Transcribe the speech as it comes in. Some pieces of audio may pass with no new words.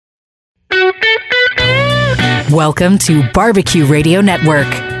Welcome to BBQ Radio Network,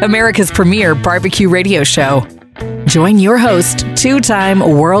 America's premier barbecue radio show. Join your host, two-time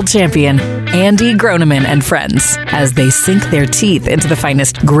world champion, Andy Groneman and friends, as they sink their teeth into the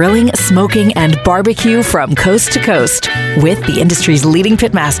finest grilling, smoking, and barbecue from coast to coast with the industry's leading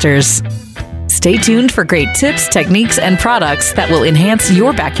pitmasters. Stay tuned for great tips, techniques, and products that will enhance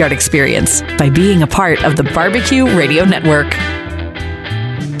your backyard experience by being a part of the BBQ Radio Network.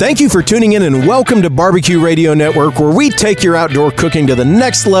 Thank you for tuning in and welcome to BBQ Radio Network, where we take your outdoor cooking to the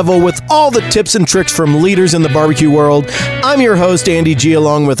next level with all the tips and tricks from leaders in the barbecue world. I'm your host, Andy G,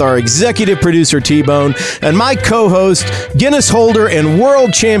 along with our executive producer, T-Bone, and my co-host, Guinness holder and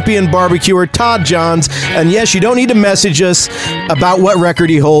world champion barbecuer, Todd Johns. And yes, you don't need to message us about what record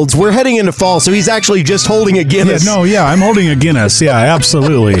he holds. We're heading into fall, so he's actually just holding a Guinness. I'm holding a Guinness. Yeah,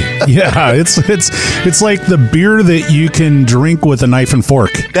 absolutely. Yeah, it's like the beer that you can drink with a knife and fork.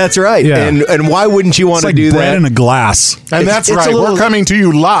 That's right. Yeah. And why wouldn't you want to do that? Bread in a glass. And that's right. We're coming to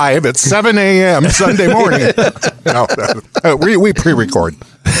you live at 7 a.m. Sunday morning. We pre-record.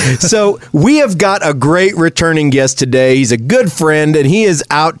 So we have got a great returning guest today. He's a good friend, and he is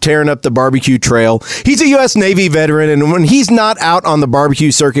out tearing up the barbecue trail. He's a U.S. Navy veteran, and when he's not out on the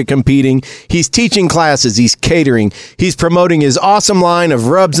barbecue circuit competing, he's teaching classes, he's catering, he's promoting his awesome line of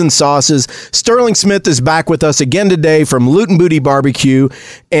rubs and sauces. Sterling Smith is back with us again today from Loot and Booty Barbecue.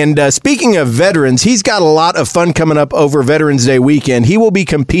 And speaking of veterans, he's got a lot of fun coming up over Veterans Day weekend. He will be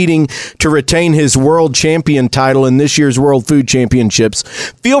competing to retain his world champion title in this year's World Food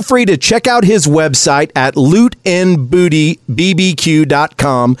Championships. Feel free to check out his website at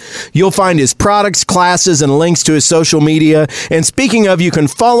lootandbootybbq.com. You'll find his products, classes, and links to his social media. And speaking of, you can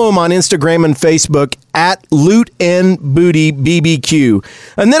follow him on Instagram and Facebook at lootandbootybbq.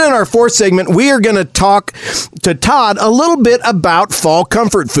 And then in our fourth segment, we are going to talk to Todd a little bit about fall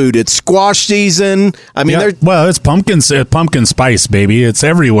comfort food. It's squash season. I mean, it's pumpkin spice, baby. It's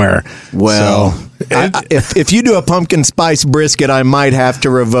everywhere. Well, so, if you do a pumpkin spice brisket, I might have to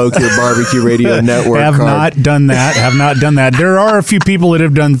revoke your Barbecue Radio Network Have card. not ddone that. There are a few people that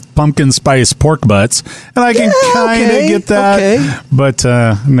have done pumpkin spice pork butts, and I can kind of get that. Okay. But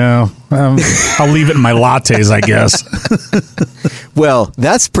no, I'll leave it in my lattes, I guess. Well,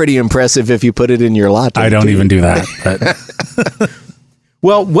 that's pretty impressive if you put it in your latte. I don't even do that. But.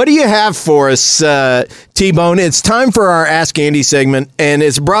 Well, what do you have for us, T-Bone? It's time for our Ask Andy segment, and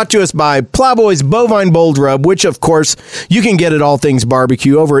it's brought to us by Plowboy's Bovine Bold Rub, which, of course, you can get at All Things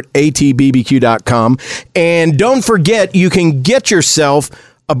Barbecue over at atbbq.com. And don't forget, you can get yourself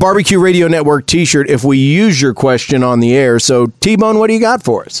a Barbecue Radio Network t-shirt if we use your question on the air. So, T-Bone, what do you got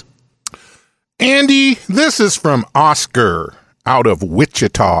for us? Andy, this is from Oscar out of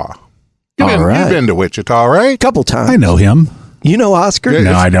Wichita. You've been to Wichita, right? A couple times. I know him. You know Oscar?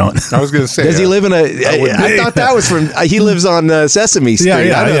 No, I don't. I was going to say. Does he live in I thought that was from, he lives on Sesame Street.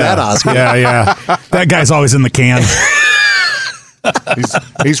 I know that Oscar. Yeah. That guy's always in the can.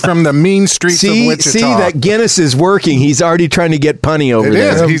 He's from the mean streets of Wichita. See, that Guinness is working. He's already trying to get punny over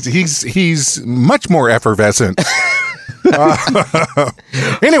there. It is. He's much more effervescent.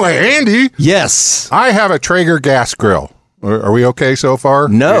 Anyway, Andy. Yes. I have a Traeger gas grill. Are we okay so far?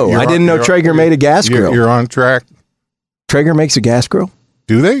 No, I didn't know Traeger made a gas grill. You're on track. Traeger makes a gas grill?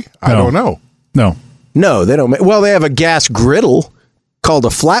 Do they? I don't know. No, they don't. Well, they have a gas griddle called a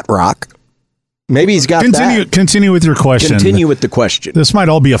Flat Rock. Maybe he's got that. Continue with your question. Continue with the question. This might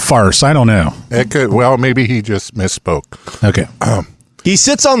all be a farce. I don't know. It could. Well, maybe he just misspoke. Okay. He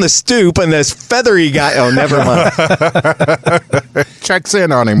sits on the stoop, and this feathery guy. Oh, never mind. Checks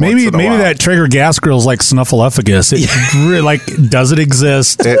in on him. Maybe once in a while. that Traeger gas grill is like Snuffleupagus. Does it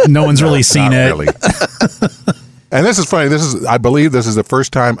exist? No one's really seen it. Really. And this is funny. I believe this is the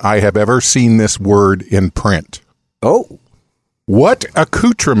first time I have ever seen this word in print. Oh. What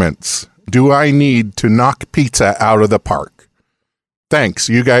accoutrements do I need to knock pizza out of the park? Thanks.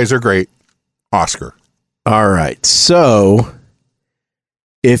 You guys are great. Oscar. All right. So,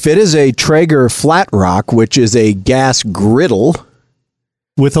 if it is a Traeger Flat Rock, which is a gas griddle.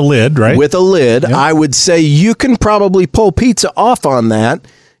 With a lid, right? With a lid, yep. I would say you can probably pull pizza off on that.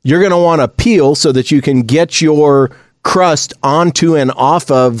 You're going to want to peel so that you can get your crust onto and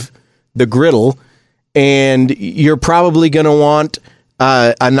off of the griddle. And you're probably going to want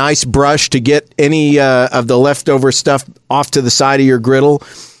a nice brush to get any of the leftover stuff off to the side of your griddle.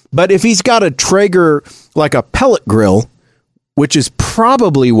 But if he's got a Traeger, like a pellet grill, which is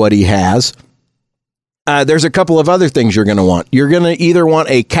probably what he has, there's a couple of other things you're going to want. You're going to either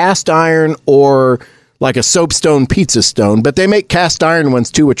want a cast iron or like a soapstone pizza stone, but they make cast iron ones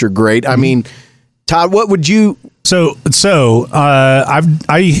too, which are great. I mean, Todd, what would you? I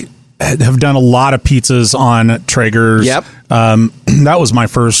have done a lot of pizzas on Traegers. Yep. That was my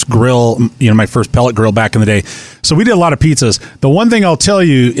first grill, my first pellet grill back in the day. So we did a lot of pizzas. The one thing I'll tell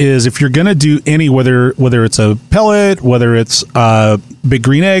you is if you're going to do any, whether it's a pellet, whether it's a big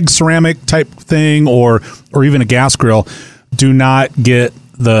green egg ceramic type thing, or even a gas grill, do not get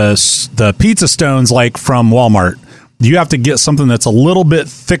the pizza stones like from Walmart. You have to get something that's a little bit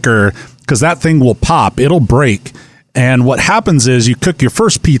thicker because that thing will pop. It'll break. And what happens is you cook your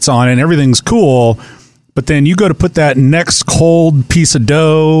first pizza on it and everything's cool, but then you go to put that next cold piece of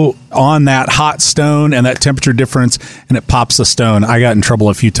dough on that hot stone and that temperature difference, and it pops the stone. I got in trouble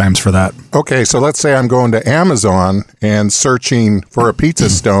a few times for that. Okay, so let's say I'm going to Amazon and searching for a pizza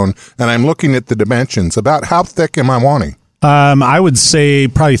stone, and I'm looking at the dimensions. About how thick am I wanting? I would say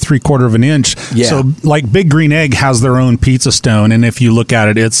probably 3/4 of an inch. Yeah. So like Big Green Egg has their own pizza stone, and if you look at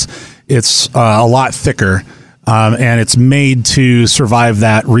it, it's a lot thicker. And it's made to survive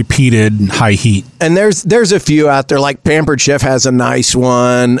that repeated high heat. And there's a few out there, like Pampered Chef has a nice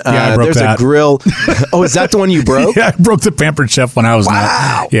one. I broke there's that. a grill. Oh, is that the one you broke? Yeah, I broke the Pampered Chef when I was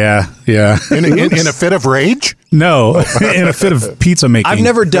Wow. Yeah. In a fit of rage? No, in a fit of pizza making. I've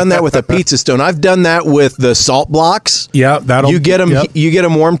never done that with a pizza stone. I've done that with the salt blocks. Yeah, You get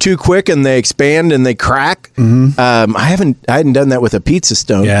them warm too quick, and they expand and they crack. Mm-hmm. I hadn't done that with a pizza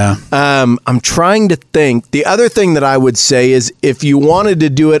stone. Yeah. I'm trying to think. The other thing that I would say is if you wanted to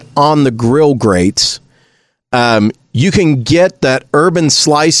do it on the grill grates, you can get that Urban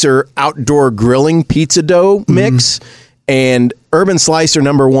Slicer outdoor grilling pizza dough mix. And Urban Slicer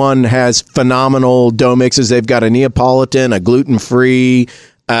 #1 has phenomenal dough mixes. They've got a Neapolitan, a gluten-free,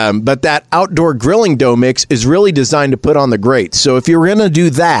 but that outdoor grilling dough mix is really designed to put on the grate. So if you're going to do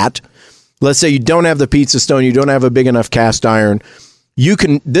that, let's say you don't have the pizza stone, you don't have a big enough cast iron,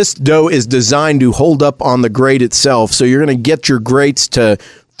 this dough is designed to hold up on the grate itself. So you're going to get your grates to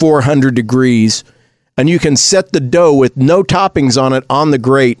 400 degrees, and you can set the dough with no toppings on it on the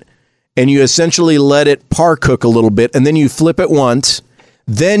grate, and you essentially let it par cook a little bit, and then you flip it once,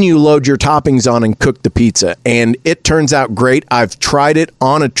 then you load your toppings on and cook the pizza, and it turns out great. I've tried it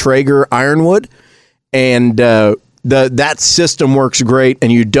on a Traeger Ironwood, and that system works great,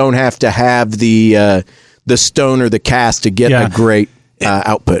 and you don't have to have the stone or the cast to get a great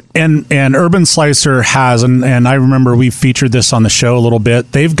output. And Urban Slicer has, and I remember we featured this on the show a little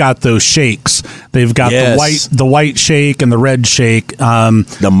bit. They've got those shakes. They've got the white shake and the red shake.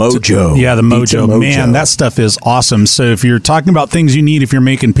 The Mojo. The Mojo. Man, that stuff is awesome. So if you're talking about things you need if you're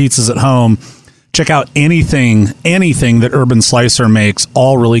making pizzas at home, check out anything that Urban Slicer makes.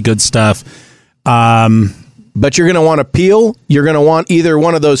 All really good stuff. But you're going to want to peel. You're going to want either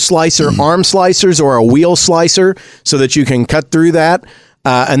one of those slicer arm slicers or a wheel slicer so that you can cut through that.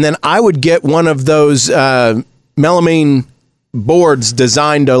 And then I would get one of those melamine boards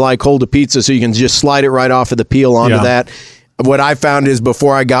designed to like hold a pizza so you can just slide it right off of the peel onto that. What I found is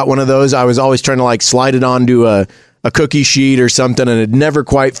before I got one of those, I was always trying to like slide it onto a cookie sheet or something, and it never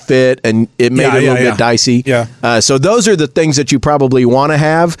quite fit, and it made it a little bit dicey. Yeah. So those are the things that you probably want to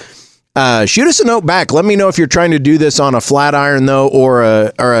have. Shoot us a note back. Let me know if you're trying to do this on a flat iron though, or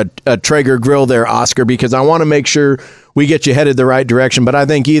a Traeger grill there, Oscar, because I want to make sure we get you headed the right direction. But I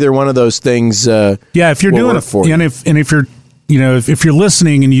think either one of those things. If you're doing it for you, and if you're, if you're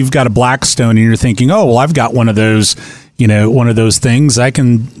listening and you've got a Blackstone and you're thinking, oh well, I've got one of those. One of those things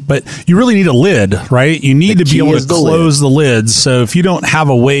but you really need a lid, right? You need to be able to close the lids. So if you don't have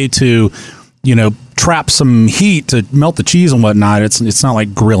a way to, trap some heat to melt the cheese and whatnot, it's not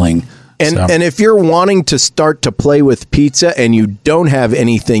like grilling. And if you're wanting to start to play with pizza and you don't have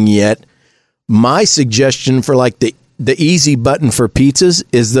anything yet, my suggestion for like the easy button for pizzas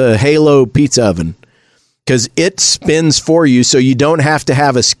is the Halo pizza oven. Because it spins for you, so you don't have to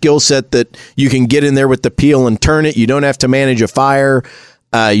have a skill set that you can get in there with the peel and turn it. You don't have to manage a fire.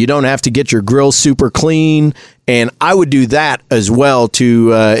 You don't have to get your grill super clean. And I would do that as well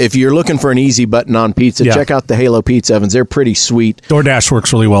to if you're looking for an easy button on pizza, check out the Halo pizza ovens. They're pretty sweet. DoorDash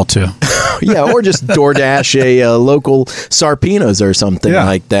works really well too. Or just DoorDash a local Sarpino's or something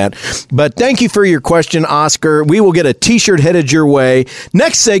like that. But thank you for your question, Oscar. We will get a t-shirt headed your way.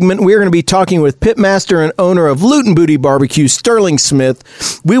 Next segment, we're going to be talking with pitmaster and owner of Loot and Booty Barbecue, Sterling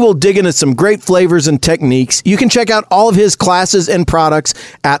Smith. We will dig into some great flavors and techniques. You can check out all of his classes and products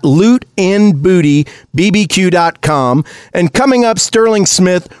at lootandbootybbq.com. And coming up, Sterling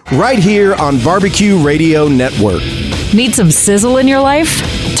Smith right here on Barbecue Radio Network. Need some sizzle in your life?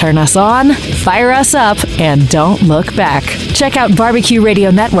 Turn us on, fire us up, and don't look back. Check out Barbecue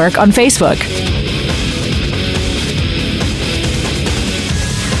Radio Network on Facebook.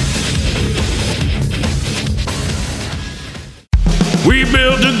 We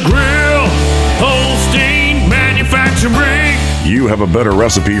build a grill, Holstein Manufacturing. You have a better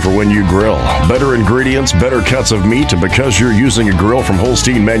recipe for when you grill. Better ingredients, better cuts of meat, and because you're using a grill from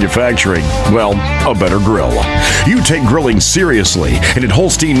Holstein Manufacturing, well, a better grill. You take grilling seriously, and at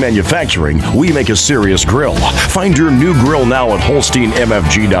Holstein Manufacturing, we make a serious grill. Find your new grill now at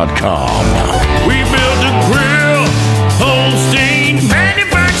HolsteinMFG.com. We build a grill, Holstein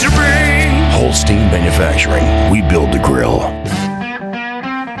Manufacturing. Holstein Manufacturing, we build the grill.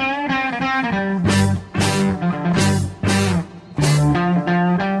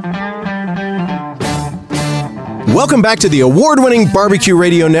 Welcome back to the award-winning BBQ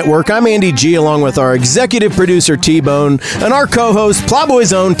Radio Network. I'm Andy G, along with our executive producer, T-Bone, and our co-host,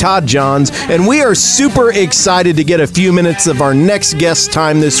 Plowboy's own Todd Johns, and we are super excited to get a few minutes of our next guest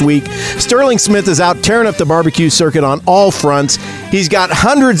time this week. Sterling Smith is out tearing up the barbecue circuit on all fronts. He's got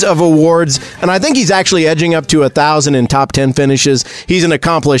hundreds of awards, and I think he's actually edging up to 1,000 in top 10 finishes. He's an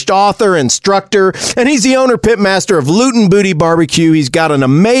accomplished author, instructor, and he's the owner pitmaster of Loot and Booty Barbecue. He's got an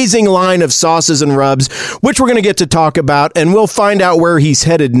amazing line of sauces and rubs, which we're going to get to talk about, and we'll find out where he's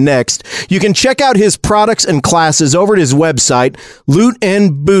headed next. You can check out his products and classes over at his website,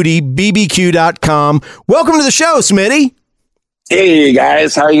 lootandbootybbq.com. Welcome to the show, Smitty. Hey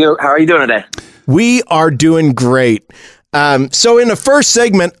guys, how are you doing today? We are doing great. So in the first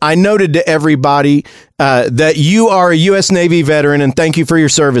segment, I noted to everybody that you are a U.S. Navy veteran, and thank you for your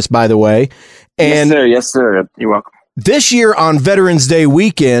service, by the way. And Yes, sir. You're welcome. This year on Veterans Day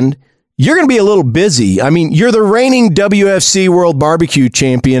weekend, you're going to be a little busy. I mean, you're the reigning WFC World Barbecue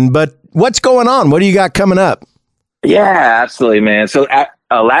Champion, but what's going on? What do you got coming up? Yeah, absolutely, man. So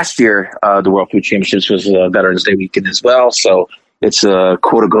last year, the World Food Championships was Veterans Day weekend as well. So it's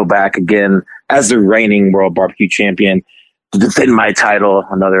cool to go back again as the reigning World Barbecue Champion to defend my title,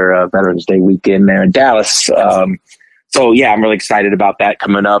 another Veterans Day weekend there in Dallas. So, yeah, I'm really excited about that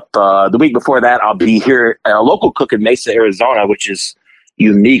coming up. The week before that, I'll be here at a local cook in Mesa, Arizona, which is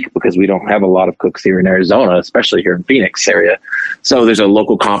unique because we don't have a lot of cooks here in Arizona, especially here in Phoenix area. So there's a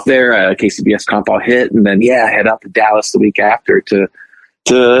local comp there, a KCBS comp I'll hit, and then head out to Dallas the week after to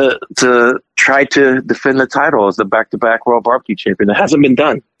try to defend the title as the back-to-back World Barbecue Champion. It hasn't been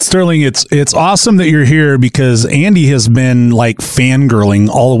done. Sterling, it's awesome that you're here because Andy has been like fangirling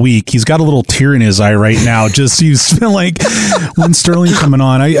all week. He's got a little tear in his eye right now. Just he's been like, when's Sterling coming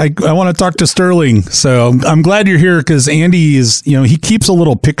on? I want to talk to Sterling. So I'm glad you're here because Andy is, he keeps a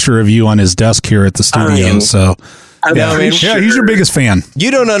little picture of you on his desk here at the studio. He's your biggest fan. You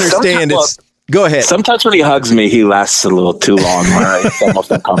don't understand. Go ahead. Sometimes when he hugs me, he lasts a little too long. Right? It's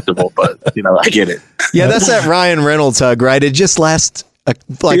almost uncomfortable, but I get it. Yeah, that's that Ryan Reynolds hug, right? It just lasts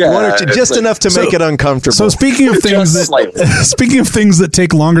one or two, just enough to make it uncomfortable. So speaking of things that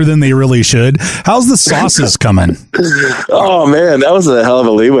take longer than they really should, how's the sauces coming? Oh man, that was a hell of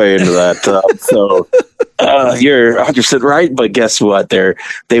a leeway into that. You're 100% right, but guess what?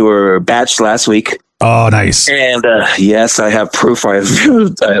 They were batched last week. Oh, nice. And yes, I have proof. I have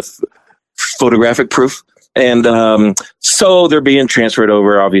photographic proof. And so they're being transferred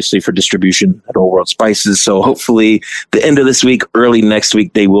over, obviously, for distribution at Old World Spices. So hopefully the end of this week, early next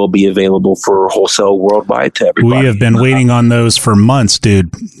week, they will be available for wholesale worldwide to everybody. We have been waiting on those for months,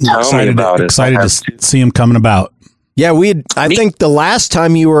 dude. Excited to see them coming about. Yeah, I think the last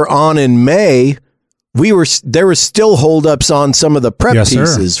time you were on in May, there were still holdups on some of the prep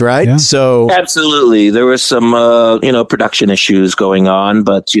pieces, right? Yeah. So absolutely, there was some production issues going on,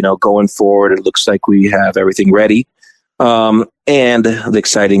 but going forward, it looks like we have everything ready. And the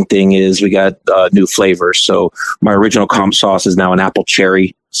exciting thing is we got new flavors. So my original comp sauce is now an apple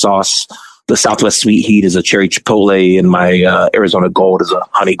cherry sauce. The Southwest Sweet Heat is a cherry chipotle, and my Arizona Gold is a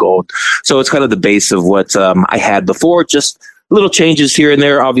honey gold. So it's kind of the base of what I had before, just little changes here and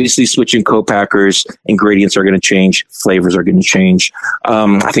there. Obviously, switching co-packers, ingredients are going to change, flavors are going to change.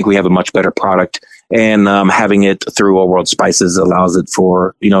 I think we have a much better product, and having it through Old World Spices allows it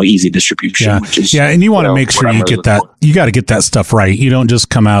for easy distribution. Yeah, which is, and you want to make sure you get that. You got to get that stuff right. You don't just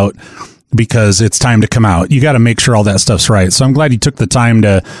come out because it's time to come out. You got to make sure all that stuff's right. So I'm glad you took the time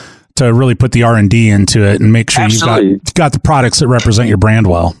to really put the R&D into it and make sure you've got the products that represent your brand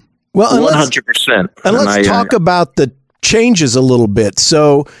well. Well, 100%. And let's talk about the changes a little bit.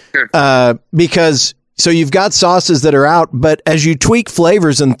 So, because you've got sauces that are out, but as you tweak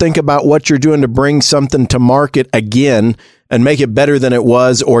flavors and think about what you're doing to bring something to market again and make it better than it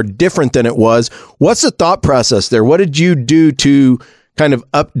was or different than it was, what's the thought process there? What did you do to kind of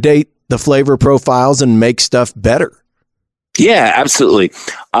update the flavor profiles and make stuff better? Yeah, absolutely.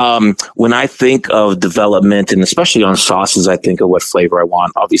 When I think of development, and especially on sauces, I think of what flavor I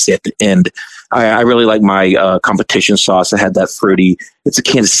want. Obviously, at the end, I really like my competition sauce. I had that fruity. It's a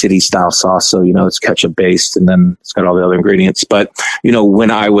Kansas City style sauce, so it's ketchup based, and then it's got all the other ingredients. But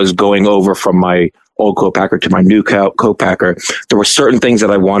when I was going over from my old co-packer to my new co-packer, there were certain things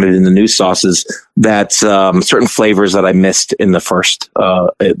that I wanted in the new sauces, that certain flavors that I missed in the first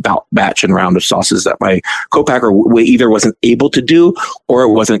batch and round of sauces that my co-packer either wasn't able to do or it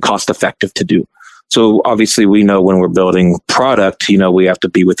wasn't cost effective to do. So obviously we know when we're building product, we have to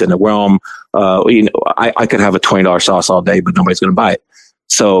be within the realm. I could have a $20 sauce all day, but nobody's going to buy it.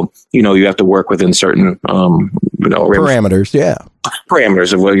 So, you have to work within certain, parameters. Yeah.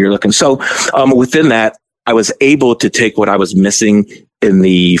 Parameters of what you're looking. So, within that, I was able to take what I was missing in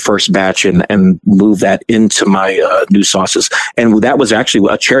the first batch and move that into my new sauces. And that was actually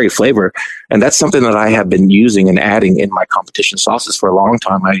a cherry flavor. And that's something that I have been using and adding in my competition sauces for a long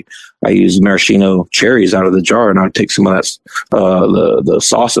time. I use maraschino cherries out of the jar, and I take some of that, the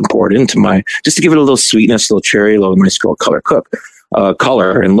sauce, and pour it into just to give it a little sweetness, a little cherry, a little nice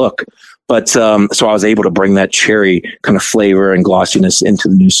color and look. But so I was able to bring that cherry kind of flavor and glossiness into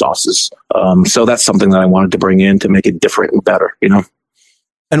the new sauces. So that's something that I wanted to bring in to make it different and better,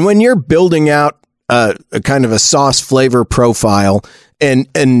 And when you're building out a kind of a sauce flavor profile, and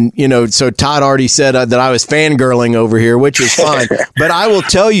so Todd already said that I was fangirling over here, which is fine. But I will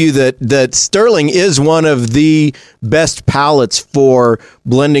tell you that Sterling is one of the best palates for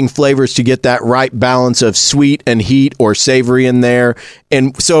blending flavors to get that right balance of sweet and heat or savory in there.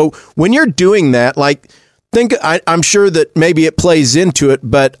 And so when you're doing that, I'm sure that maybe it plays into it,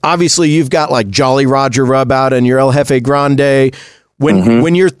 but obviously you've got like Jolly Roger rub out and your El Jefe Grande.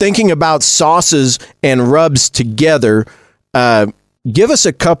 When you're thinking about sauces and rubs together, give us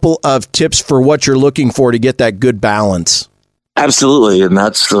a couple of tips for what you're looking for to get that good balance. Absolutely, and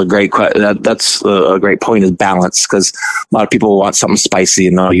that's a great that's a great point, is balance, because a lot of people want something spicy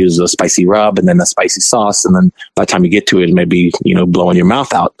and they'll use a spicy rub and then a spicy sauce, and then by the time you get to it, it may be blowing your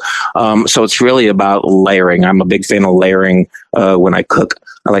mouth out. So it's really about layering. I'm a big fan of layering when I cook.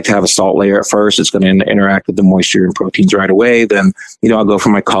 I like to have a salt layer at first. It's going to interact with the moisture and proteins right away. Then, I'll go for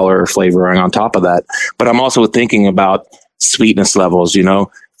my color or flavoring on top of that. But I'm also thinking about sweetness levels.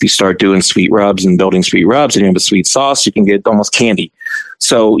 If you start doing sweet rubs and building sweet rubs and you have a sweet sauce, you can get almost candy.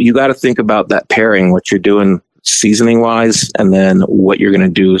 So you got to think about that pairing, what you're doing seasoning wise, and then what you're going to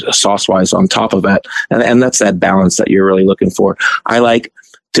do sauce wise on top of that. And that's that balance that you're really looking for.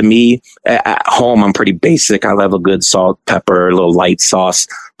 To me, at home, I'm pretty basic. I love a good salt, pepper, a little light sauce.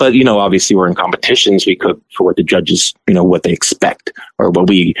 But, obviously we're in competitions. We cook for what the judges, what they expect or what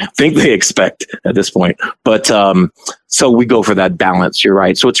we think they expect at this point. But so we go for that balance. You're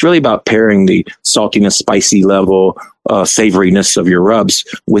right. So it's really about pairing the saltiness, spicy level, savoriness of your rubs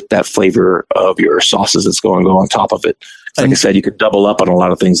with that flavor of your sauces that's going to go on top of it. Like I said, you could double up on a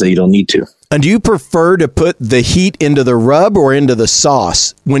lot of things that you don't need to. And do you prefer to put the heat into the rub or into the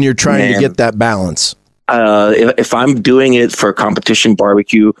sauce when you're trying to get that balance? If I'm doing it for competition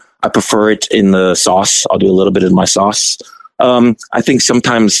barbecue, I prefer it in the sauce. I'll do a little bit in my sauce. I think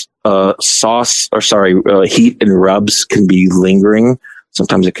sometimes heat and rubs can be lingering.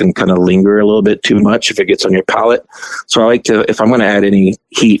 Sometimes it can kind of linger a little bit too much if it gets on your palate. So I like to, if I'm going to add any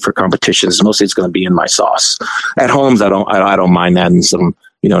heat for competitions, mostly it's going to be in my sauce. At homes, I don't mind adding some,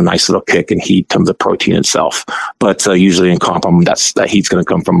 nice little kick and heat from the protein itself. But usually in comp, that heat's going to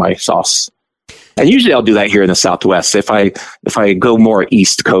come from my sauce. And usually I'll do that here in the Southwest. If I go more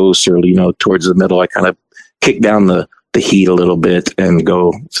East Coast or, towards the middle, I kind of kick down the heat a little bit and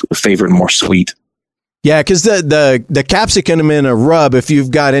go favoring more sweet. Yeah, because the capsicum in a rub, if you've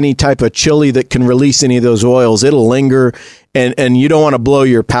got any type of chili that can release any of those oils, it'll linger, and you don't want to blow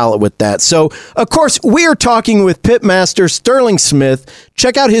your palate with that. So, of course, we are talking with Pitmaster Sterling Smith.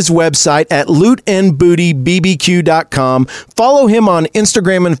 Check out his website at lootandbootybbq.com. Follow him on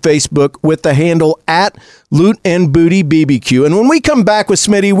Instagram and Facebook with the handle at lootandbootybbq. And when we come back with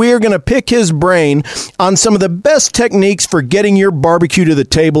Smitty, we are going to pick his brain on some of the best techniques for getting your barbecue to the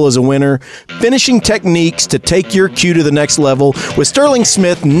table as a winner, finishing techniques to take your Q to the next level with Sterling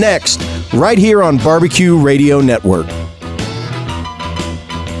Smith next, right here on Barbecue Radio Network.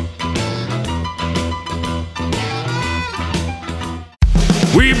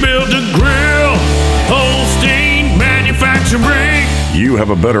 We build a grill, Holstein Manufacturing. You have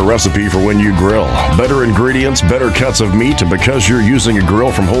a better recipe for when you grill. Better ingredients, better cuts of meat, and because you're using a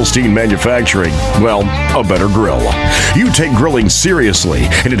grill from Holstein Manufacturing, well, a better grill. You take grilling seriously,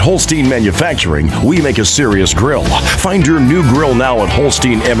 and at Holstein Manufacturing, we make a serious grill. Find your new grill now at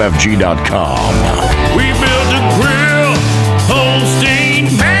HolsteinMFG.com. We build a grill, Holstein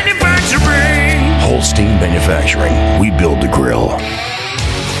Manufacturing. Holstein Manufacturing, we build the grill.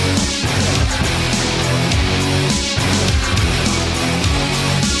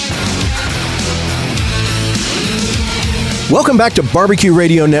 Welcome back to Barbecue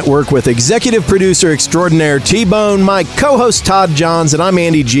Radio Network with executive producer extraordinaire T-Bone, my co-host Todd Johns, and I'm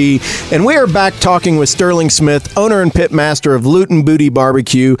Andy G. And we are back talking with Sterling Smith, owner and pit master of Loot and Booty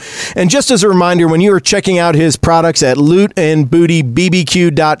Barbecue. And just as a reminder, when you are checking out his products at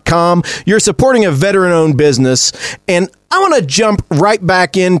lootandbootybbq.com, you're supporting a veteran-owned business. And I want to jump right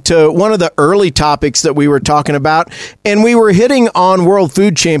back into one of the early topics that we were talking about, and we were hitting on World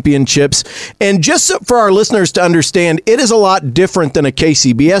Food Championships. And just so for our listeners to understand, it is a lot different than a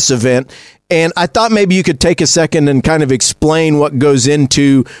KCBS event. And I thought maybe you could take a second and kind of explain what goes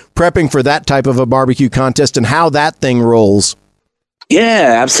into prepping for that type of a barbecue contest and how that thing rolls.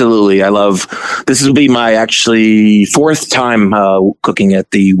 Yeah, absolutely. This will be my actually fourth time cooking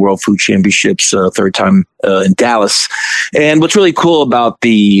at the World Food Championships, third time in Dallas. And what's really cool about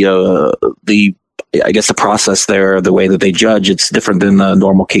the process there, the way that they judge, it's different than the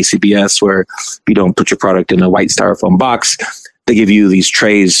normal KCBS where you don't put your product in a white styrofoam box. They give you these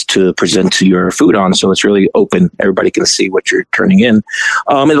trays to present to your food on. So it's really open. Everybody can see what you're turning in.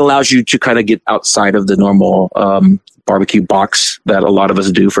 It allows you to kind of get outside of the normal barbecue box that a lot of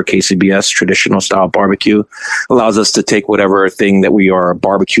us do for KCBS, traditional style barbecue. Allows us to take whatever thing that we are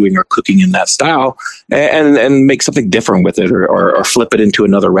barbecuing or cooking in that style and make something different with it or flip it into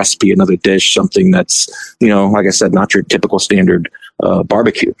another recipe, another dish, something that's, like I said, not your typical standard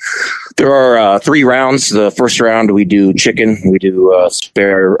barbecue. There are 3 rounds. The first round, we do chicken. We do just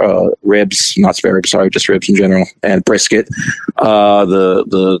ribs in general, and brisket.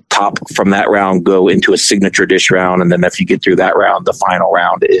 The top from that round go into a signature dish round. And then if you get through that round, the final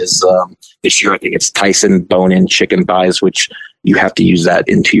round is this year, I think it's Tyson bone-in chicken thighs, which you have to use that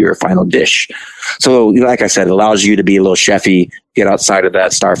into your final dish. So like I said, it allows you to be a little chefy, get outside of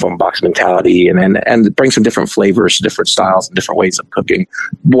that styrofoam box mentality and bring some different flavors, different styles, and different ways of cooking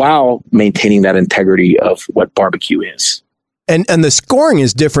while maintaining that integrity of what barbecue is. And the scoring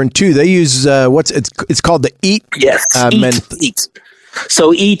is different too. They use it's called the EAT. Yes, EAT.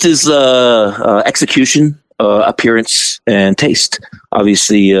 So EAT is execution, appearance, and taste.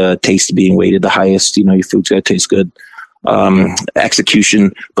 Obviously, taste being weighted the highest. Your food's got to taste good.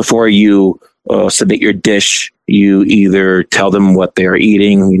 Execution, before you submit your dish, you either tell them what they're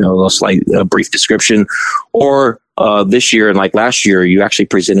eating, a slight brief description, or this year and like last year, you actually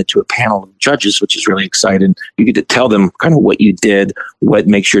presented to a panel of judges, which is really exciting. You get to tell them kind of what you did, what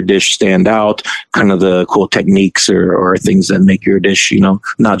makes your dish stand out, kind of the cool techniques or things that make your dish,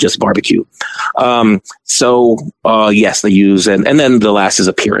 not just barbecue. Yes, they use, and then the last is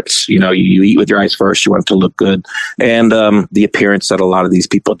appearance. You eat with your eyes first. You want it to look good. And the appearance that a lot of these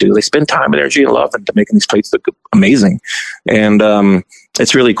people do, they spend time, energy, and love into making these plates look amazing. And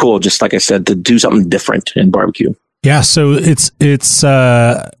it's really cool, just like I said, to do something different in barbecue. Yeah, so it's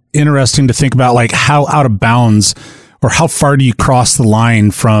interesting to think about like how out of bounds or how far do you cross the line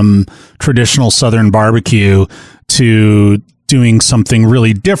from traditional Southern barbecue to doing something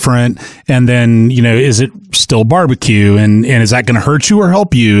really different, and then is it still barbecue, and is that going to hurt you or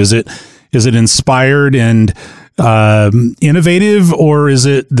help you? Is it inspired and innovative, or is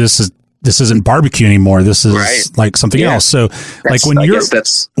it this isn't barbecue anymore? This is right. Like something else. So like when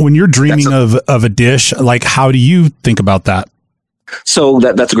you're dreaming of a dish, like how do you think about that? So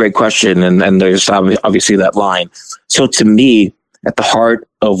that's a great question. And there's obviously that line. So to me, at the heart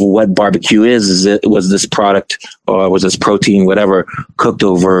of what barbecue was this product or was this protein, whatever, cooked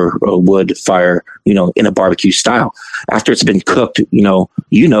over a wood fire, in a barbecue style. After it's been cooked,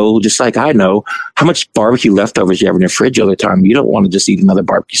 just like I know how much barbecue leftovers you have in your fridge all the time. You don't want to just eat another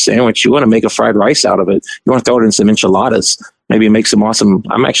barbecue sandwich. You want to make a fried rice out of it. You want to throw it in some enchiladas, maybe make some awesome.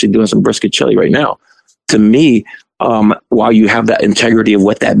 I'm actually doing some brisket chili right now. To me, while you have that integrity of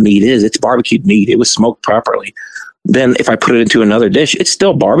what that meat is, it's barbecued meat. It was smoked properly. Then if I put it into another dish, it's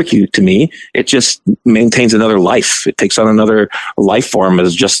still barbecue to me. It just maintains another life. It takes on another life form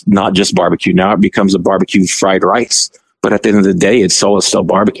as not just barbecue. Now it becomes a barbecue fried rice. But at the end of the day, it's still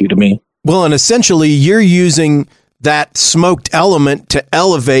barbecue to me. Well, and essentially you're using that smoked element to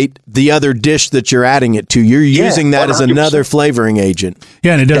elevate the other dish that you're adding it to. You're using that 100%. As another flavoring agent.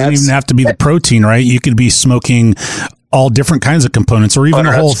 Yeah, and it doesn't even have to be the protein, right? You could be smoking all different kinds of components or even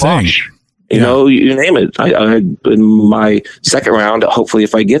a whole thing. You name it. I in my second round, hopefully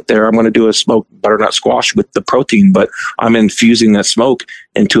if I get there, I'm going to do a smoked butternut squash with the protein, but I'm infusing that smoke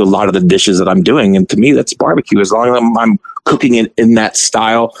into a lot of the dishes that I'm doing. And to me, that's barbecue. As long as I'm cooking it in that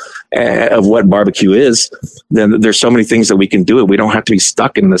style of what barbecue is, then there's so many things that we can do it. We don't have to be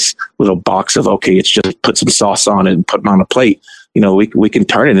stuck in this little box of, okay, it's just put some sauce on it and put it on a plate. We can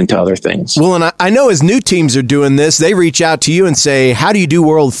turn it into other things. Well, and I know as new teams are doing this, they reach out to you and say, how do you do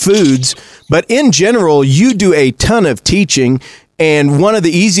World Foods? But in general, you do a ton of teaching. And one of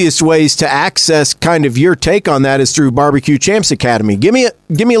the easiest ways to access kind of your take on that is through Barbecue Champs Academy. Give me a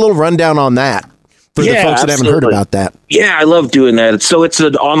little rundown on that for the folks that haven't heard about that. Yeah, I love doing that. So it's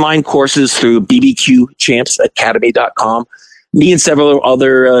an online courses through bbqchampsacademy.com. Me and several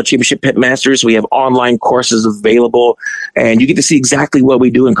other championship pit masters, we have online courses available, and you get to see exactly what we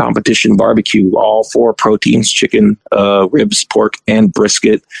do in competition barbecue, all 4 proteins, chicken, ribs, pork, and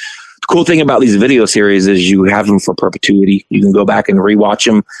brisket. The cool thing about these video series is you have them for perpetuity. You can go back and rewatch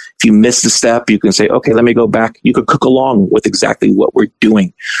them. If you miss the step, you can say, okay, let me go back. You could cook along with exactly what we're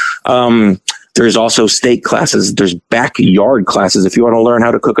doing. There's also steak classes. There's backyard classes. If you want to learn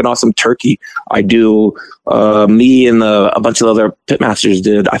how to cook an awesome turkey, I do. Me and a bunch of other pitmasters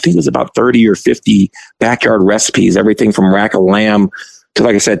did, I think it was about 30 or 50 backyard recipes, everything from rack of lamb to,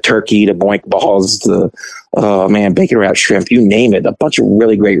 like I said, turkey to boink balls to, bacon wrapped shrimp, you name it. A bunch of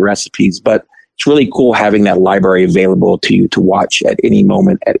really great recipes. But it's really cool having that library available to you to watch at any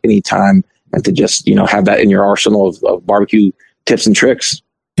moment, at any time, and to just, have that in your arsenal of barbecue tips and tricks.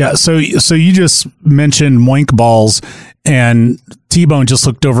 Yeah, so you just mentioned moink balls, and T-Bone just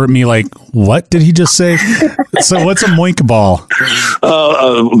looked over at me like, what did he just say? So what's a moink ball?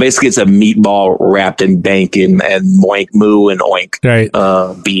 Basically, it's a meatball wrapped in bacon and moink, moo, and oink. Right.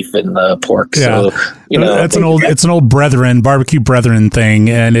 Beef and pork. Yeah. So, it's an old barbecue brethren thing.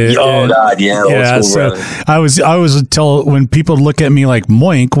 And so I was tell when people look at me like,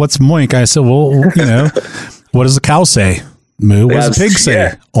 moink, what's moink? I said, well, what does a cow say? Moo. What does a pig say?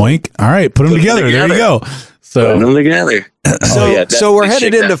 Yeah. Oink. All right, put them together. There you go. So put them together. So we're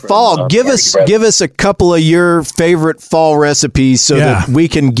headed into fall. Give us a couple of your favorite fall recipes so that we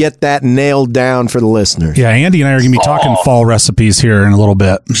can get that nailed down for the listeners. Yeah, Andy and I are going to be talking fall recipes here in a little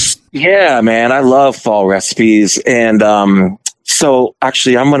bit. Yeah, man, I love fall recipes, and so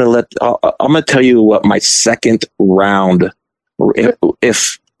actually, I'm going to tell you what my second round,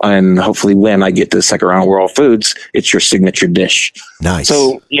 if and hopefully when I get to the second round of World Foods, it's your signature dish. Nice.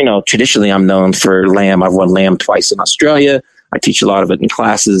 So, traditionally I'm known for lamb. I've won lamb twice in Australia. I teach a lot of it in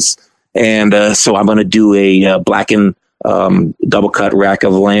classes. And so I'm going to do a blackened double cut rack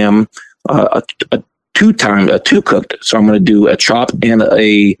of lamb, a two cooked. So I'm going to do a chop and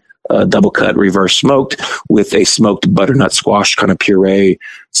a double cut reverse smoked with a smoked butternut squash kind of puree,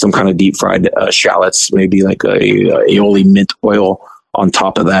 some kind of deep fried shallots, maybe like a aioli mint oil on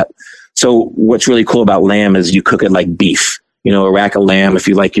top of that. So what's really cool about lamb is you cook it like beef. A rack of lamb, if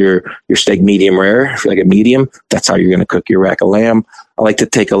you like your steak medium rare, if you like it medium, that's how you're going to cook your rack of lamb. I like to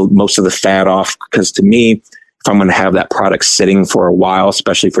take most of the fat off because to me, if I'm going to have that product sitting for a while,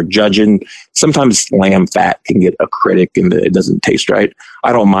 especially for judging, sometimes lamb fat can get a critic and it doesn't taste right.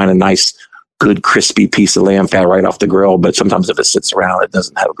 I don't mind a nice, good, crispy piece of lamb fat right off the grill, but sometimes if it sits around, it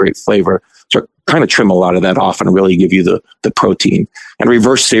doesn't have a great flavor. So I kind of trim a lot of that off and really give you the protein. And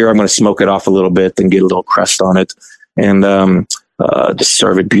reverse sear, I'm going to smoke it off a little bit, then get a little crust on it, and just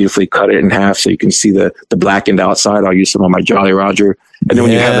serve it beautifully, cut it in half so you can see the blackened outside. I'll use some of my Jolly Roger. And then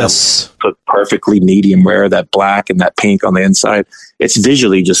when you have that cooked perfectly medium rare, that black and that pink on the inside, it's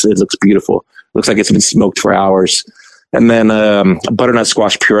visually it looks beautiful. It looks like it's been smoked for hours. And then butternut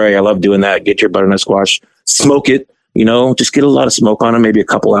squash puree. I love doing that. Get your butternut squash, smoke it, just get a lot of smoke on it, maybe a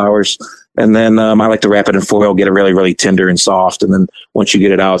couple hours. And then I like to wrap it in foil, get it really, really tender and soft. And then once you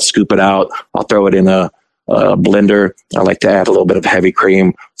get it out, scoop it out. I'll throw it in a blender. I like to add a little bit of heavy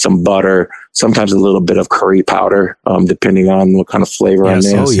cream, some butter, sometimes a little bit of curry powder, depending on what kind of flavor I'm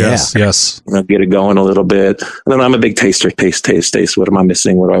in. Oh, yes. Get it going a little bit. And then I'm a big taster. Taste. What am I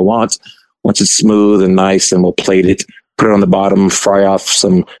missing? What do I want? Once it's smooth and nice, then we'll plate it, put it on the bottom, fry off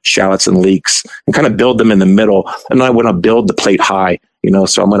some shallots and leeks, and kind of build them in the middle. And I want to build the plate high,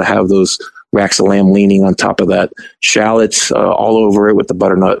 so I'm going to have those racks of lamb leaning on top of that, shallots all over it with the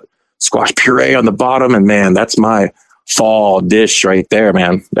butternut squash puree on the bottom. And man, that's my fall dish right there,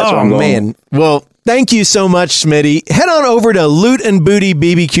 man. That's what I'm going. Man. Well, thank you so much, Smitty. Head on over to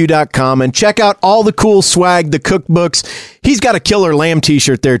lootandbootybbq.com and check out all the cool swag, the cookbooks. He's got a killer lamb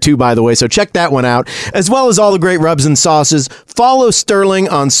t-shirt there too, by the way, so check that one out, as well as all the great rubs and sauces. Follow Sterling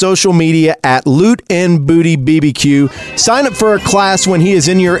on social media at lootandbootybbq. Sign up for a class when he is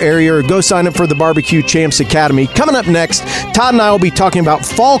in your area, or go sign up for the Barbecue Champs Academy. Coming up next, Todd and I will be talking about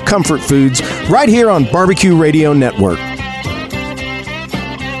fall comfort foods right here on Barbecue Radio Network.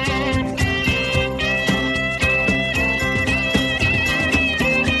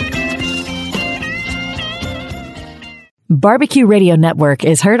 Barbecue Radio Network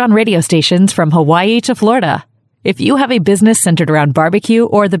is heard on radio stations from Hawaii to Florida. If you have a business centered around barbecue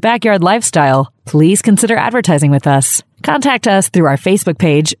or the backyard lifestyle, please consider advertising with us. Contact us through our Facebook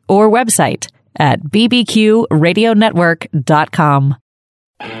page or website at bbqradionetwork.com.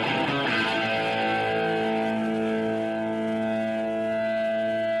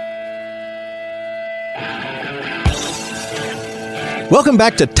 Welcome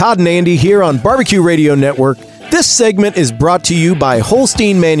back to Todd and Andy here on Barbecue Radio Network. This segment is brought to you by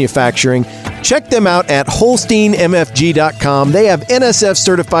Holstein Manufacturing. Check them out at holsteinmfg.com. They have NSF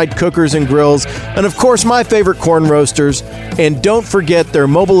certified cookers and grills, and of course my favorite corn roasters. And don't forget their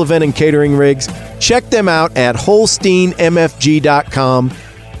mobile event and catering rigs. Check them out at holsteinmfg.com.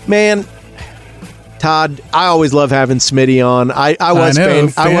 Man, Todd, I always love having Smitty on. I was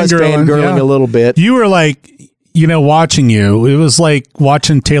fangirling a little bit. You were like, watching you, it was like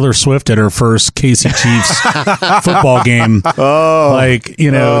watching Taylor Swift at her first KC Chiefs football game.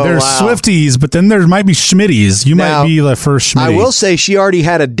 There's Swifties, but then there might be Schmitties. You might be the first Schmitty. I will say she already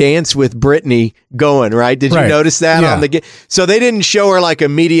had a dance with Brittany going, right? Did you notice that on the game? So they didn't show her like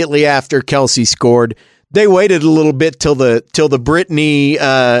immediately after Kelsey scored. They waited a little bit till the Brittany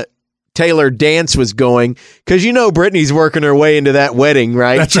Taylor dance was going, because Brittany's working her way into that wedding,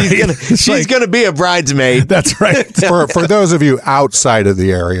 right? That's she's gonna be a bridesmaid. That's right. For those of you outside of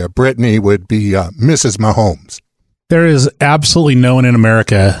the area, Brittany would be Mrs. Mahomes. There is absolutely no one in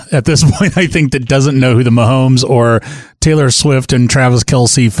America at this point, I think, that doesn't know who the Mahomes or Taylor Swift and Travis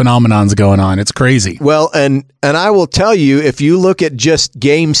Kelce phenomenon's going on. It's crazy. Well, and I will tell you, if you look at just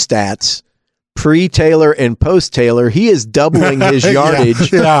game stats, pre-Taylor and post-Taylor, he is doubling his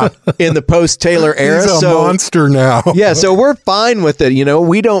yardage in the post-Taylor era. He's a monster now. Yeah, so we're fine with it.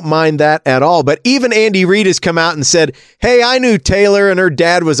 We don't mind that at all. But even Andy Reid has come out and said, hey, I knew Taylor and her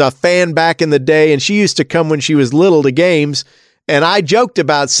dad was a fan back in the day, and she used to come when she was little to games, and I joked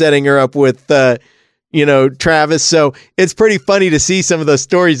about setting her up with Travis. So it's pretty funny to see some of the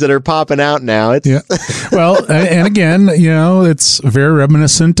stories that are popping out now. Well, and again, it's very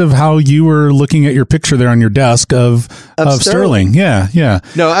reminiscent of how you were looking at your picture there on your desk of Sterling. Yeah.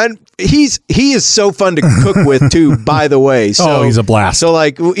 No, and he is so fun to cook with too, by the way. So, he's a blast. So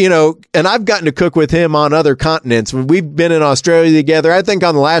and I've gotten to cook with him on other continents. We've been in Australia together. I think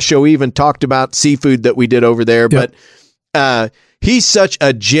on the last show we even talked about seafood that we did over there, but he's such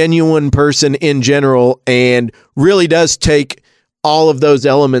a genuine person in general, and really does take all of those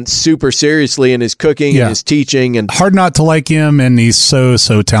elements super seriously in his cooking and his teaching. And hard not to like him, and he's so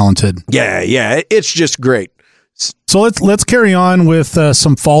talented. Yeah, it's just great. So let's carry on with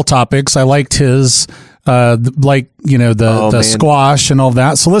some fall topics. I liked his the squash and all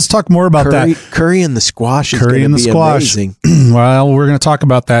that. So let's talk more about that. Curry and the squash is going to be amazing. Well, we're going to talk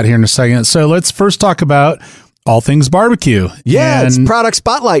about that here in a second. So let's first talk about all things barbecue. Yeah, it's product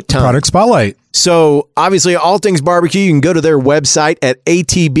spotlight time. Product spotlight. So obviously, All Things Barbecue, you can go to their website at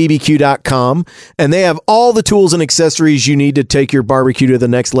atbbq.com, and they have all the tools and accessories you need to take your barbecue to the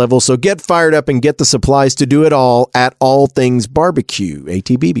next level. So get fired up and get the supplies to do it all at All Things Barbecue,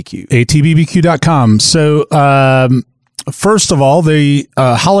 atbbq. atbbq.com. So first of all, the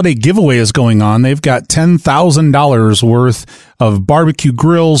holiday giveaway is going on. They've got $10,000 worth of barbecue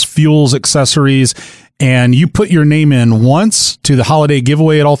grills, fuels, accessories, and you put your name in once to the holiday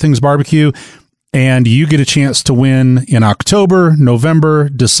giveaway at All Things Barbecue, and you get a chance to win in October, November,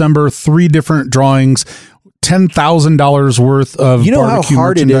 December, 3 different drawings, $10,000 worth of You know how barbecue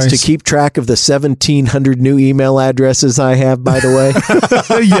hard merchandise. it is to keep track of the 1,700 new email addresses I have, by the way?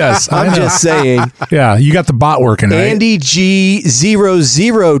 Yes. I'm just saying. Yeah, you got the bot working, right? Andy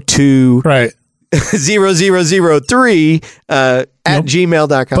G002 right. 0003 at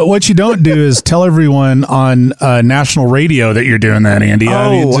gmail.com. But what you don't do is tell everyone on national radio that you're doing that, Andy.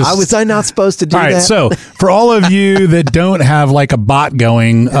 Was I not supposed to do that? All right, so for all of you that don't have like a bot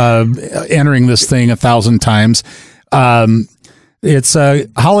going, entering this thing 1,000 times, it's a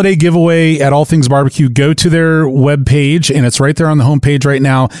holiday giveaway at All Things Barbecue. Go to their webpage, and it's right there on the homepage right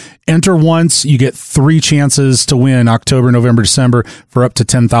now. Enter once, you get 3 chances to win October, November, December for up to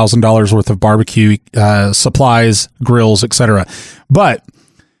 $10,000 worth of barbecue supplies, grills, etc. But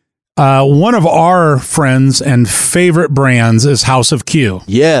one of our friends and favorite brands is House of Q.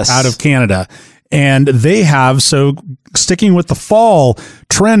 Yes. Out of Canada. And they have, so sticking with the fall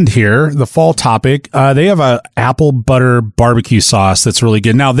trend here, the fall topic, they have a apple butter barbecue sauce that's really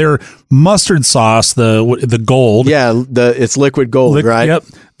good. Now, their mustard sauce, the gold. Yeah, it's liquid gold, right? Yep.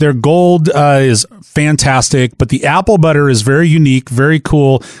 Their gold is fantastic, but the apple butter is very unique, very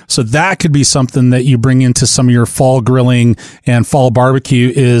cool. So that could be something that you bring into some of your fall grilling and fall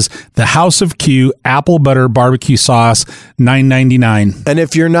barbecue is the House of Q apple butter barbecue sauce, $9.99. And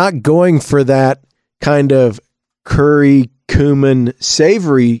if you're not going for that kind of curry, cumin,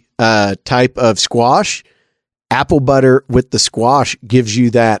 savory type of squash, apple butter with the squash gives you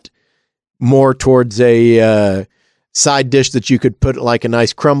that more towards a side dish that you could put like a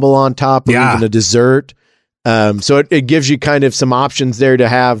nice crumble on top or even a dessert. So it gives you kind of some options there to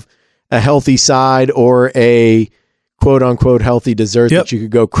have a healthy side or a quote unquote healthy dessert that you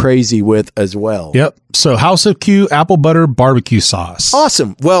could go crazy with as well. Yep. So House of Q apple butter barbecue sauce.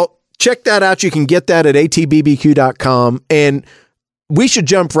 Awesome. Well, check that out. You can get that at atbbq.com. And we should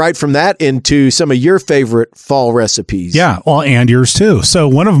jump right from that into some of your favorite fall recipes. Yeah. Well, and yours too. So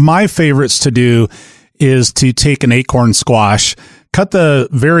one of my favorites to do is to take an acorn squash, cut the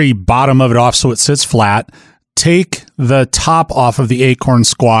very bottom of it off so it sits flat, take the top off of the acorn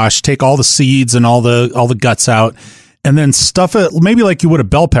squash, take all the seeds and all the guts out, and then stuff it maybe like you would a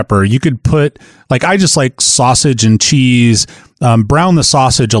bell pepper. You could put, like, I just like sausage and cheese, brown the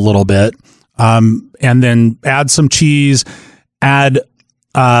sausage a little bit, and then add some cheese, add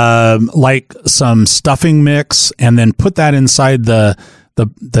like some stuffing mix, and then put that inside the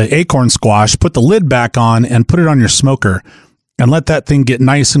acorn squash, put the lid back on, and put it on your smoker and let that thing get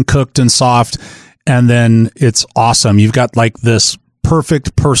nice and cooked and soft. And then it's awesome. You've got like this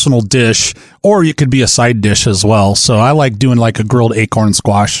perfect personal dish, or it could be a side dish as well. So I like doing like a grilled acorn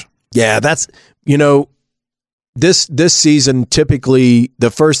squash. Yeah, that's, this season, typically the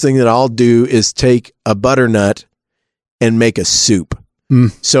first thing that I'll do is take a butternut and make a soup.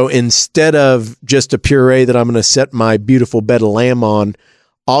 So instead of just a puree that I'm going to set my beautiful bed of lamb on,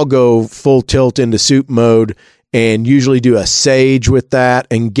 I'll go full tilt into soup mode and usually do a sage with that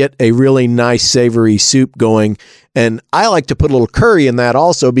and get a really nice savory soup going. And I like to put a little curry in that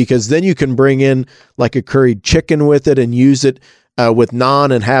also, because then you can bring in like a curried chicken with it and use it with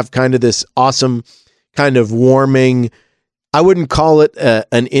naan and have kind of this awesome kind of warming, I wouldn't call it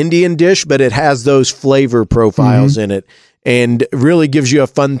an Indian dish, but it has those flavor profiles in it and really gives you a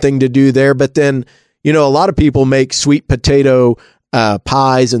fun thing to do there. But then, a lot of people make sweet potato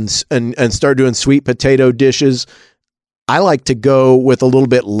pies and start doing sweet potato dishes. I like to go with a little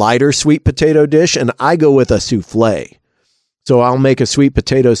bit lighter sweet potato dish, and I go with a souffle. So I'll make a sweet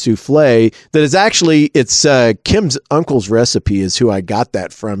potato souffle that is actually, it's Kim's uncle's recipe is who I got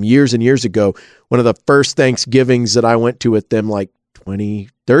that from years and years ago. One of the first Thanksgivings that I went to with them like 20,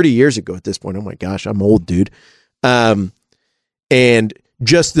 30 years ago at this point. Oh my gosh, I'm old, dude. And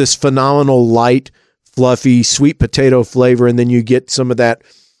just this phenomenal light, fluffy, sweet potato flavor. And then you get some of that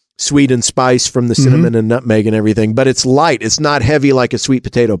sweet and spice from the cinnamon and nutmeg and everything. But it's light. It's not heavy like a sweet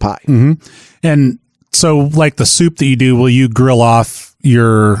potato pie. And so like the soup that you do, will you grill off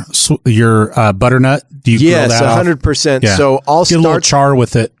your butternut? Do you grill that off? 100%. Yeah. So I'll get a little char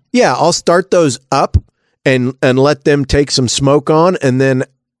with it. Yeah, I'll start those up and let them take some smoke on. And then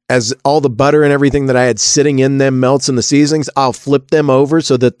as all the butter and everything that I had sitting in them melts in the seasonings, I'll flip them over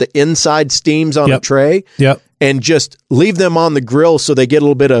so that the inside steams on a tray. And just leave them on the grill so they get a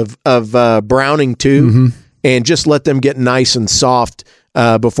little bit of browning too. And just let them get nice and soft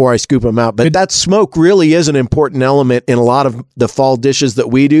before I scoop them out. But that smoke really is an important element in a lot of the fall dishes that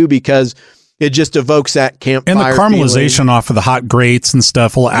we do, because it just evokes that campfire. And the caramelization feeling off of the hot grates and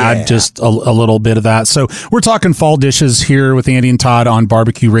stuff will add just a little bit of that. So we're talking fall dishes here with Andy and Todd on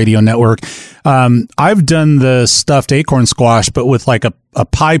Barbecue Radio Network. I've done the stuffed acorn squash, but with like a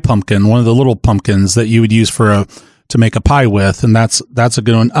pie pumpkin, one of the little pumpkins that you would use to make a pie with. And that's a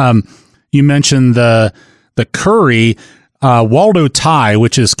good one. You mentioned the curry, Waldo Thai,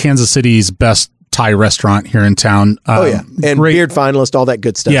 which is Kansas City's best Thai restaurant here in town. And Beard finalist, all that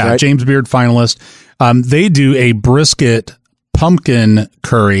good stuff. Yeah, right? James Beard finalist. They do a brisket pumpkin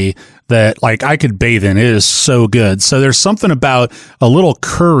curry that like I could bathe in. It is so good. So there's something about a little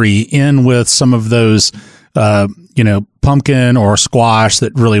curry in with some of those, pumpkin or squash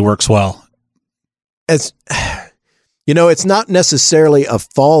that really works well. It's not necessarily a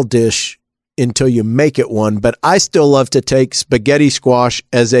fall dish until you make it one, but I still love to take spaghetti squash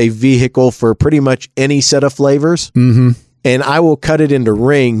as a vehicle for pretty much any set of flavors. And I will cut it into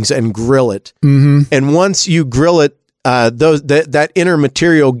rings and grill it. And once you grill it, that inner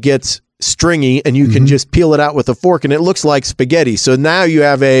material gets stringy and you can just peel it out with a fork and it looks like spaghetti. So now you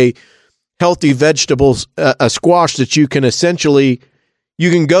have a healthy vegetables, a squash that you can essentially, you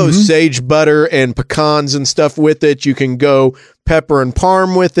can go sage butter and pecans and stuff with it. You can go pepper and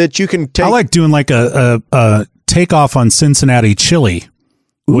parm with it. You can take. I like doing like a takeoff on Cincinnati chili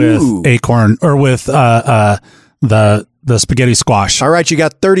with acorn or with the spaghetti squash. All right, you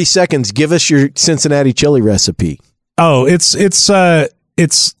got 30 seconds. Give us your Cincinnati chili recipe. Oh, it's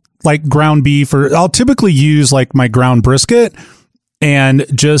like ground beef, or I'll typically use like my ground brisket and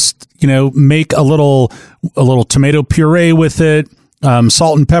just, make a little tomato puree with it,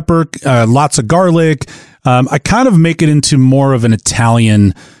 salt and pepper, lots of garlic. I kind of make it into more of an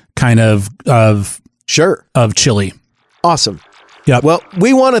Italian kind of chili. Awesome. Yep. Well,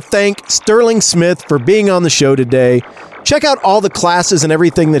 we want to thank Sterling Smith for being on the show today. Check out all the classes and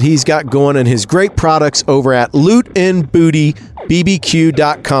everything that he's got going and his great products over at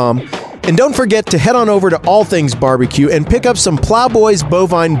lootandbootybbq.com. And don't forget to head on over to All Things Barbecue and pick up some Plowboys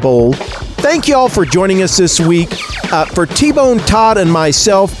Bovine Bowl. Thank you all for joining us this week. For T-Bone, Todd, and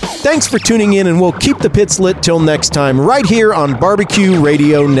myself, thanks for tuning in, and we'll keep the pits lit till next time right here on Barbecue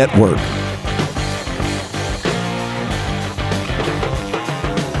Radio Network.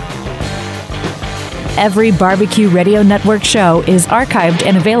 Every Barbecue Radio Network show is archived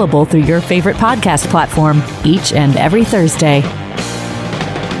and available through your favorite podcast platform each and every Thursday.